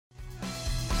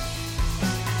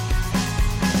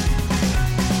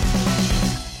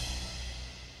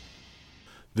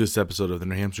This episode of the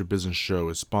New Hampshire Business Show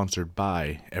is sponsored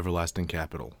by Everlasting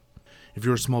Capital. If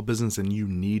you're a small business and you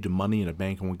need money and a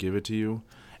bank won't give it to you,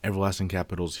 Everlasting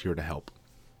Capital is here to help.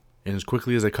 In as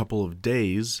quickly as a couple of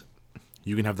days,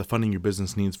 you can have the funding your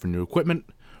business needs for new equipment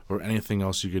or anything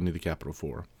else you could need the capital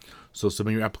for. So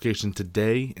submit your application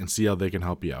today and see how they can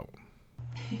help you out.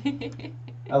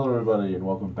 Hello everybody and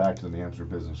welcome back to the New Hampshire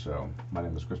Business Show. My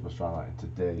name is Chris Pastrana and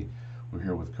today we're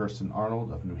here with Kirsten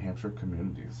Arnold of New Hampshire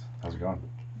Communities. How's it going?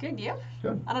 Good, you?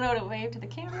 Good. I don't know how to wave to the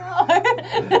camera.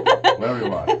 Whatever you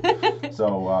want.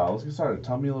 So let's get started.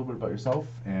 Tell me a little bit about yourself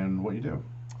and what you do.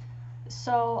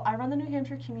 So I run the New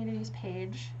Hampshire Communities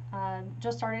page.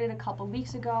 Just started a couple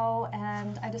weeks ago,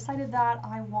 and I decided that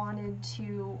I wanted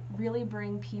to really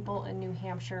bring people in New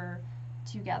Hampshire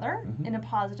together in a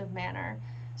positive manner.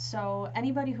 So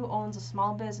anybody who owns a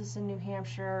small business in New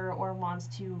Hampshire or wants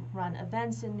to run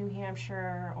events in New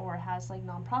Hampshire or has like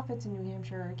nonprofits in New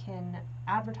Hampshire can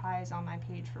advertise on my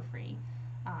page for free.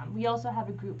 We also have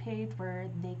a group page where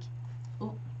they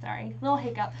little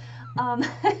hiccup,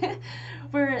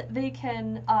 where they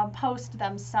can post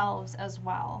themselves as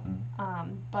well.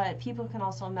 But people can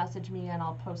also message me and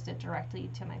I'll post it directly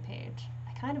to my page.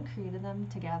 I kind of created them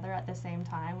together at the same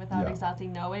time without exactly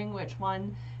knowing which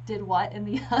one did what in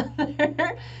the other.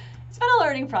 It's been a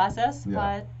learning process,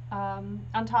 but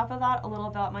on top of that, a little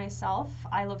about myself.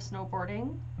 I love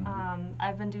snowboarding.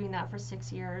 I've been doing that for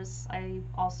 6 years. I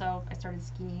started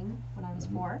skiing when I was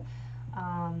 4.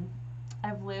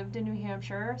 I've lived in New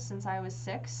Hampshire since I was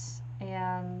 6,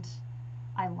 and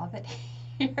I love it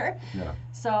here.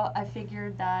 So I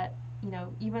figured that,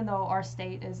 even though our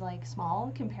state is like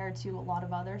small compared to a lot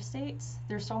of other states,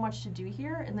 there's so much to do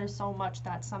here, and there's so much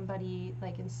that somebody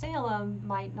like in Salem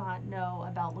might not know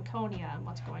about Laconia and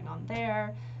what's going on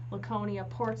there, Laconia,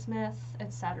 Portsmouth,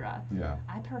 etc.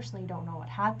 I personally don't know what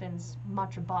happens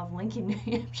much above Lincoln, New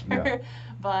Hampshire,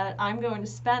 but I'm going to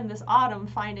spend this autumn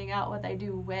finding out what they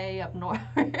do way up north.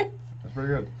 That's pretty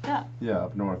good. Yeah,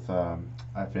 up north, I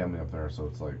have family up there, so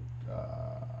it's like,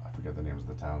 I forget the names of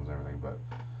the towns and everything, but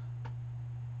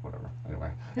whatever.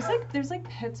 Anyway. There's like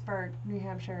Pittsburgh, New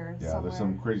Hampshire. Yeah, somewhere. There's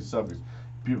some crazy stuff.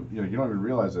 People, you don't even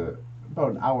realize it.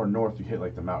 About an hour north, you hit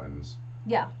like the mountains.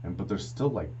 Yeah. But there's still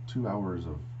like 2 hours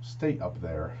of state up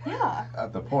there. Yeah.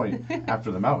 At the point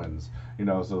after the mountains,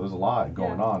 so there's a lot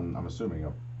going on. I'm assuming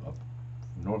up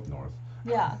north.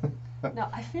 Yeah. No,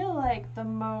 I feel like the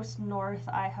most north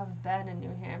I have been in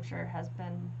New Hampshire has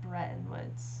been Bretton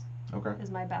Woods. Okay. Is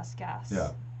my best guess.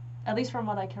 Yeah. At least from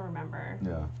what I can remember.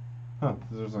 Yeah. Huh.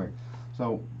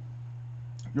 So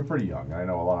you're pretty young. I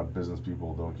know a lot of business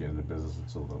people don't get into business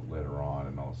until later on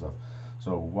and all that stuff.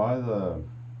 So why the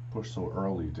push so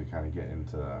early to kind of get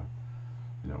into,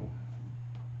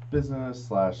 business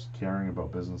 / caring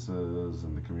about businesses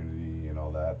and the community and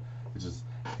all that? It's just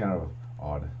kind of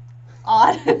odd.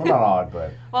 Odd? Well, not odd,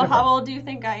 but well, different. How old do you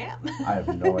think I am? I have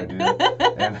no idea.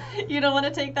 And you don't want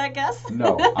to take that guess?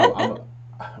 No, I'm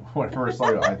when I first saw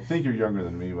you, I think you're younger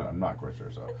than me, but I'm not quite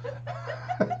sure. So.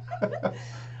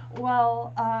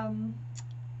 Well,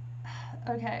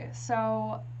 okay,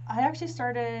 so I actually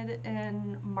started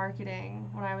in marketing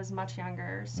when I was much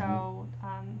younger. So,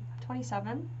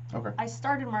 27. Okay. I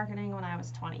started marketing when I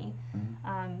was 20.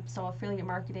 So affiliate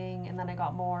marketing, and then I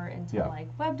got more into like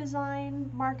web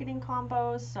design, marketing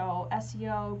combos, so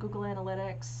SEO, Google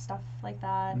Analytics, stuff like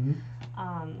that.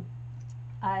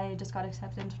 I just got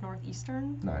accepted into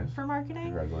Northeastern for marketing.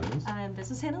 Congratulations. And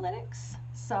business analytics.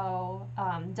 So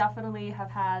definitely have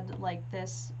had like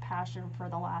this passion for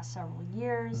the last several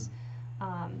years.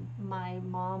 My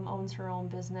mom owns her own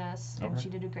business and she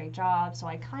did a great job. So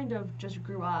I kind of just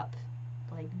grew up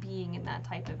like being in that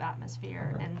type of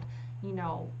atmosphere and,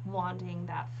 wanting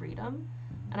that freedom.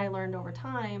 And I learned over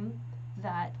time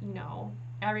that,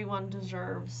 everyone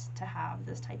deserves to have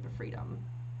this type of freedom,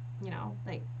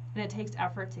 and it takes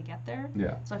effort to get there.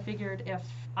 Yeah. So I figured if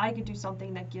I could do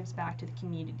something that gives back to the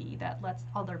community, that lets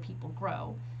other people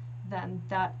grow, then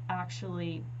that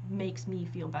actually makes me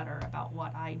feel better about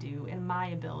what I do and my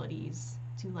abilities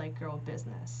to like grow a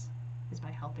business is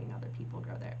by helping other people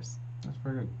grow theirs. That's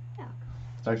very good. Yeah.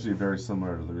 It's actually very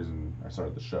similar to the reason I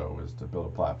started the show, is to build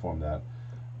a platform that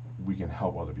we can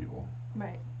help other people.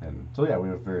 Right. And so we have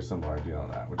a very similar idea on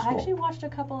that, which is I cool. actually watched a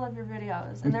couple of your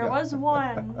videos, and there was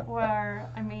one where,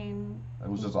 it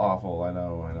was just awful. I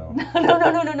know.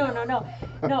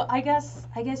 No, I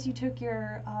guess you took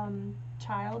your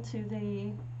child to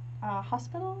the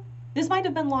hospital. This might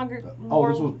have been longer.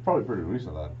 This was probably pretty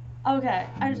recent then. Okay.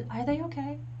 Are they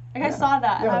okay? Like I saw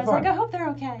that, and I was fine. like, I hope they're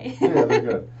okay. Yeah, they're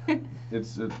good.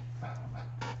 It's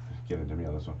get into me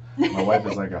on this one. My wife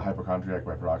is like a hypochondriac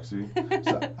by proxy,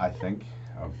 so I think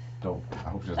I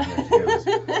hope she doesn't actually hear this.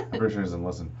 I'm pretty sure she doesn't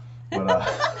listen. But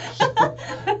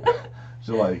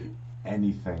she'll like,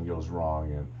 anything goes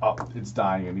wrong and it's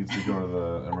dying. It needs to go to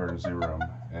the emergency room,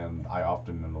 and I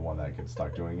often am the one that gets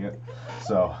stuck doing it.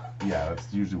 So yeah,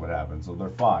 that's usually what happens. So they're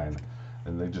fine,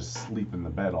 and they just sleep in the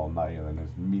bed all night, and then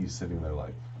it's me sitting there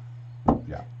like,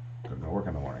 yeah, gotta go work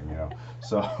in the morning, you know.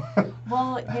 So.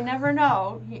 Well, you never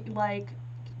know. Like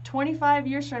 25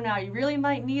 years from now, you really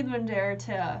might need one there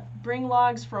to bring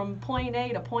logs from point A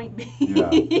to point B. Yeah.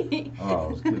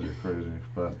 Oh, those kids are crazy.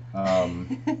 But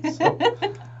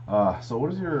so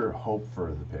what is your hope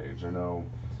for the page? I know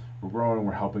we're growing,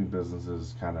 we're helping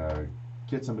businesses kind of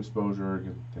get some exposure,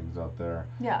 get things out there.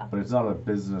 Yeah. But it's not a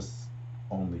business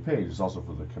only page. It's also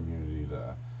for the community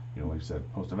to, you know, like you said,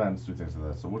 post events, do things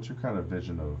like that. So what's your kind of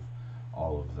vision of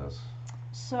all of this?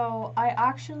 So I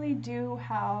actually do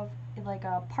have like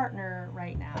a partner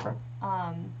right now. Okay.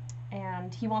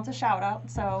 And he wants a shout out.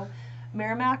 So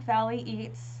Merrimack Valley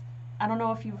Eats. I don't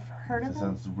know if you've heard of him.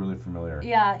 Sounds really familiar.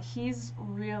 Yeah, he's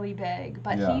really big,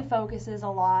 but Yeah. he focuses a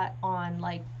lot on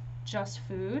like just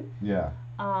food. Yeah.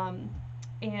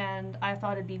 And I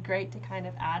thought it'd be great to kind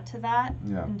of add to that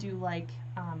Yeah. and do like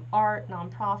art,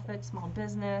 nonprofit, small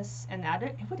business, and that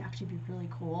it would actually be really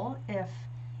cool if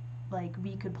like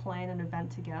we could plan an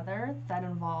event together that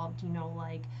involved, you know,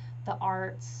 like the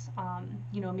arts,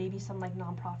 you know, maybe some like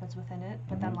nonprofits within it,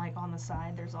 but then like on the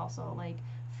side there's also like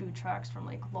food trucks from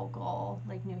like local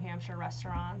like New Hampshire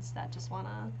restaurants that just want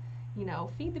to, you know,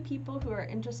 feed the people who are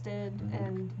interested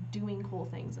in doing cool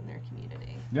things in their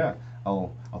community. Yeah,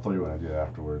 I'll throw you an idea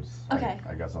afterwards. Okay.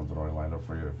 I got something already lined up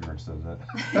for you if you're interested in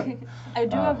it. I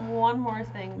do have one more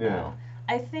thing though. Yeah.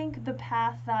 I think the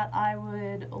path that I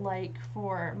would like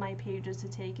for my pages to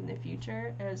take in the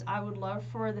future is I would love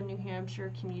for the New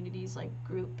Hampshire Communities like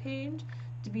group page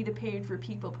to be the page where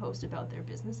people post about their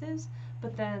businesses,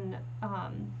 but then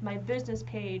my business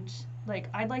page, like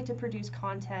I'd like to produce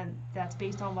content that's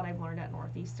based on what I've learned at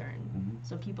Northeastern,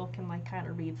 so people can like kind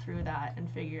of read through that and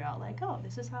figure out like, oh,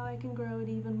 this is how I can grow it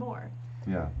even more.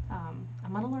 Yeah. I'm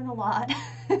gonna learn a lot,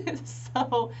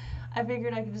 so I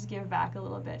figured I could just give back a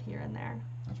little bit here and there.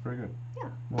 That's pretty good.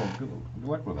 Yeah. Well, good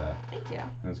luck with that. Thank you.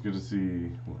 And it's good to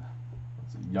see.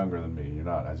 Younger than me. You're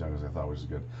not as young as I thought, which is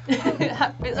good.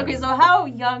 Okay, so how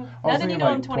young? I Now was that you thinking know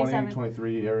like I'm 27.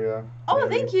 23 area. Oh,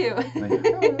 maybe. thank you.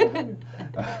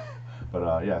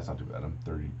 But yeah, it's not too bad. I'm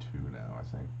 32 now, I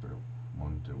think.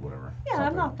 31 to whatever. Yeah,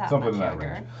 I'm not that something much in that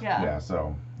younger. range. Yeah. Yeah, so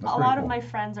A that's pretty lot cool. of my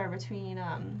friends are between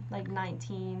like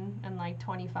 19 and like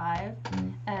 25,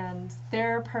 and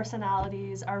their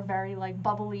personalities are very like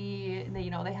bubbly. They, you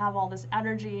know, they have all this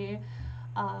energy.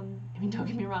 I mean, don't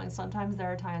get me wrong, sometimes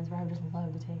there are times where I just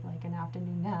love to take like an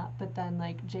afternoon nap, but then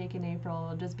like Jake and April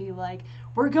will just be like,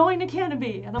 we're going to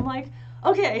Canopy, and I'm like,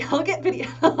 okay, I'll get video.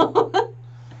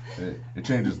 It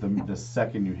changes the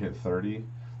second you hit 30.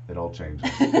 It all changes.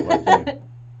 Like you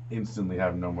instantly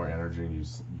have no more energy, and you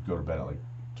go to bed at like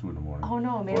 2 in the morning. Oh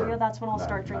no, maybe Or that's when I'll 9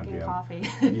 start 9 drinking PM. coffee.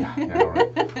 Yeah,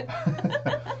 right.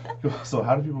 So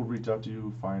how do people reach out to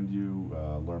you, find you,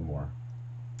 learn more?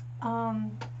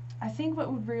 I think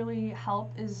what would really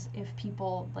help is if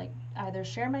people like either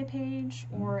share my page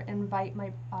or invite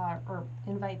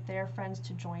invite their friends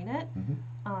to join it.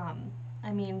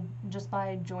 I mean, just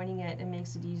by joining it, it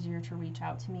makes it easier to reach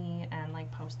out to me and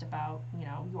like post about, you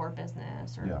know, your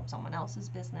business or someone else's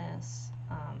business.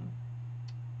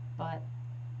 But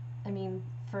I mean,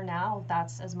 for now,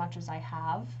 that's as much as I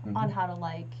have on how to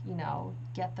like, you know,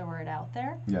 get the word out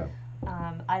there. Yeah.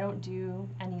 I don't do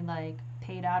any like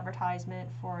paid advertisement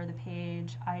for the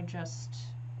page. I just,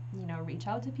 you know, reach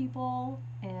out to people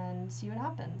and see what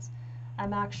happens.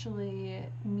 I'm actually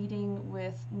meeting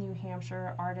with New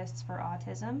Hampshire Artists for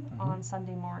Autism on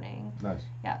Sunday morning. Nice.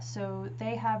 Yeah, so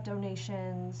they have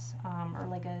donations or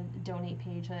like a donate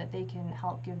page that they can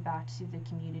help give back to the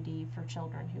community for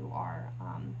children who are,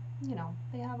 you know,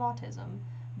 they have autism,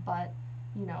 but,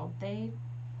 you know, they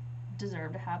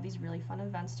deserve to have these really fun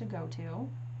events to go to.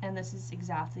 And this is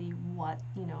exactly what,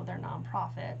 you know, their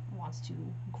nonprofit wants to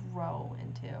grow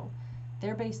into.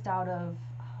 They're based out of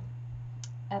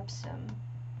Epsom,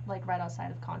 like right outside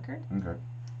of Concord. Okay.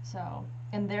 So,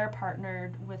 and they're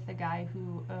partnered with the guy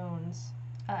who owns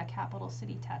Capital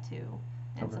City Tattoo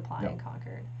and Supply in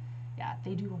Concord. Yeah,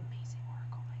 they do amazing work.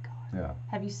 Oh my god. Yeah.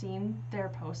 Have you seen their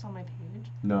posts on my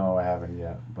page? No, I haven't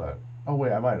yet. But oh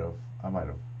wait, I might have.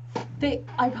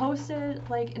 I posted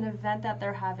like an event that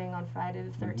they're having on Friday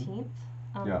the 13th.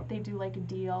 They do like a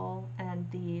deal, and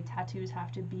the tattoos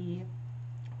have to be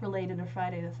related to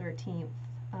Friday the 13th.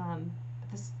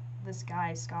 This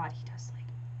guy Scott, he does like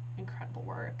incredible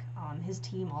work. His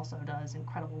team also does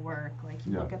incredible work. Like,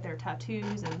 you Yeah. look at their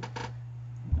tattoos and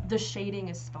the shading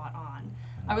is spot on.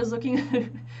 I was looking at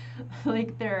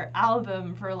like their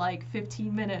album for like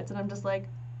 15 minutes and I'm just like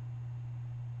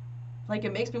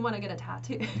it makes me want to get a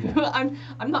tattoo. Yeah.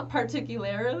 I'm not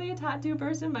particularly a tattoo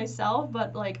person myself,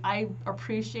 but like I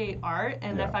appreciate art,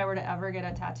 and Yeah. if I were to ever get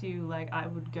a tattoo, like I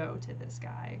would go to this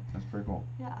guy. That's pretty cool.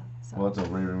 Yeah. So. Well, that's a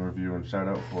raving review and shout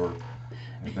out for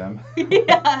them.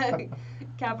 Yeah.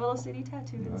 Capital City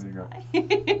Tattoo. There you go.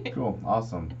 Supply. Cool,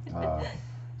 awesome.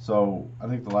 So I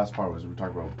think the last part was we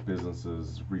talked about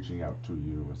businesses reaching out to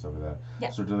you and stuff like that. Yeah.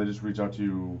 So do they just reach out to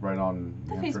you right on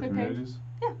The New Hampshire Facebook page. communities?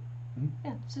 Yeah. Mhm.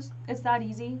 Yeah, it's that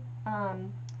easy.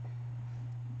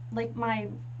 Like my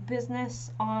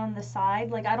business on the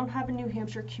side, like I don't have a New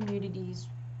Hampshire Communities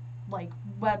like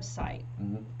website,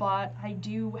 Mhm. but I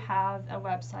do have a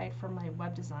website for my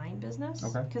web design business.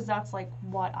 Okay. Because that's like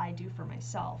what I do for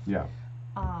myself. Yeah.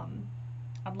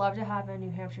 I'd love to have a New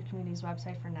Hampshire Communities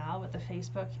website for now, but the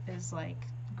Facebook is like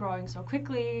growing so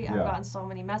quickly. I've Yeah. gotten so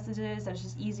many messages that it's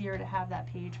just easier to have that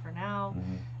page for now.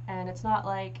 Mhm. And it's not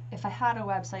like if I had a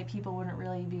website, people wouldn't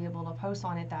really be able to post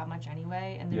on it that much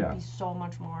anyway, and there'd Yeah. be so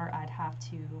much more I'd have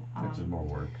to It's just more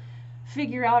work.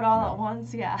 figure out all Yeah. at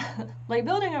once. Yeah, like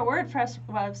building a WordPress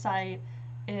website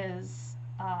is,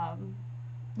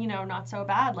 not so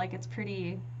bad. Like it's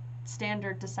pretty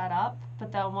standard to set up,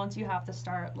 but then once you have to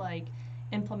start like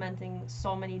implementing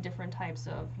so many different types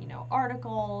of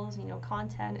articles,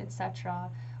 content, etc.,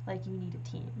 like you need a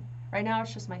team. Right now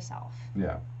it's just myself.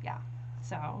 Yeah.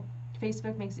 So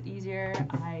Facebook makes it easier.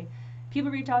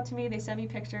 People reach out to me, they send me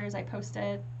pictures, I post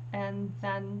it, and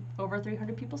then over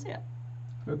 300 people see it.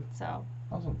 Good. So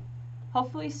Awesome.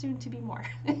 hopefully soon to be more.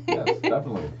 Yes,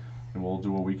 definitely. And we'll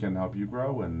do what we can to help you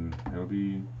grow, and it'll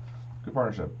be a good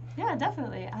partnership. Yeah,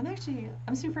 definitely.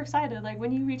 I'm super excited. Like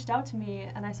when you reached out to me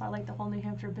and I saw like the whole New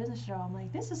Hampshire business show, I'm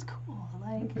like, this is cool.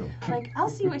 Thank you. Like I'll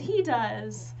see what he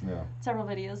does. Yeah. Several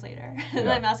videos later, and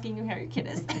Yeah. I'm asking you how your kid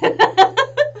is.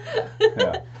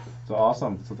 Yeah. So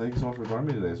awesome. So thank you so much for joining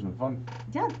me today. It's been fun.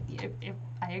 Yeah,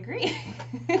 I agree.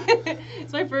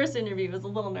 It's my first interview. I was a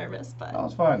little nervous, but. No,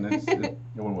 it's fine. It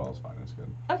went well. It's fine. It's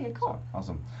good. Okay, cool. So,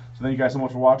 awesome. So thank you guys so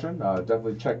much for watching.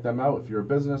 Definitely check them out if you're a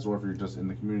business or if you're just in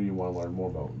the community and want to learn more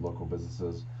about local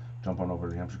businesses. Jump on over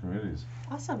to New Hampshire Communities.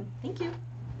 Awesome. Thank you.